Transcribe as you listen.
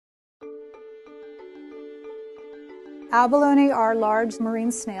Abalone are large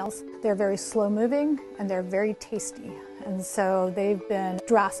marine snails. They're very slow-moving and they're very tasty, and so they've been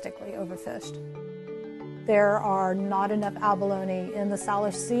drastically overfished. There are not enough abalone in the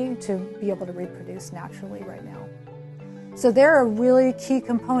Salish Sea to be able to reproduce naturally right now. So they're a really key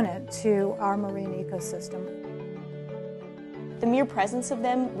component to our marine ecosystem. The mere presence of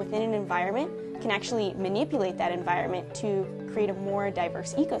them within an environment can actually manipulate that environment to create a more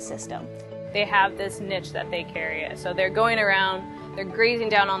diverse ecosystem. They have this niche that they carry. So they're going around, they're grazing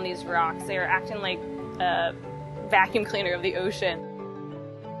down on these rocks, they're acting like a vacuum cleaner of the ocean.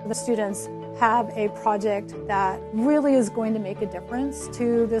 The students have a project that really is going to make a difference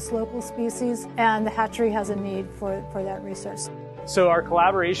to this local species, and the hatchery has a need for that research. So our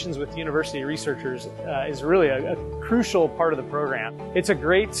collaborations with university researchers is really a crucial part of the program. It's a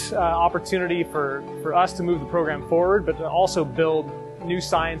great opportunity for us to move the program forward, but to also build new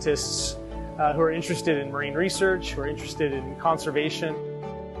scientists who are interested in marine research, who are interested in conservation.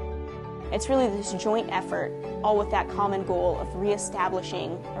 It's really this joint effort, all with that common goal of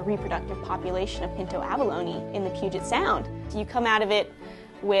reestablishing a reproductive population of Pinto Abalone in the Puget Sound. You come out of it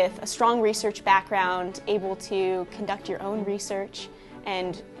with a strong research background, able to conduct your own research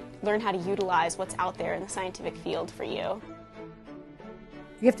and learn how to utilize what's out there in the scientific field for you.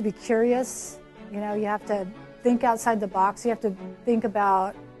 You have to be curious, you have to think outside the box, you have to think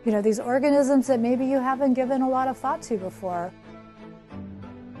about, these organisms that maybe you haven't given a lot of thought to before.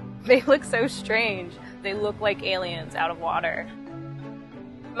 They look so strange. They look like aliens out of water.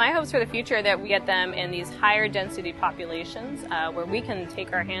 My hopes for the future are that we get them in these higher density populations where we can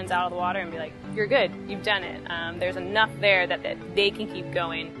take our hands out of the water and be like, you're good, you've done it. There's enough there that they can keep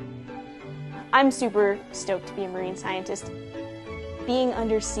going. I'm super stoked to be a marine scientist. Being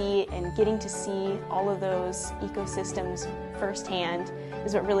undersea and getting to see all of those ecosystems firsthand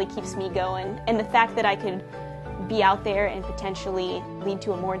is what really keeps me going. And the fact that I could be out there and potentially lead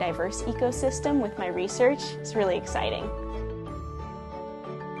to a more diverse ecosystem with my research is really exciting.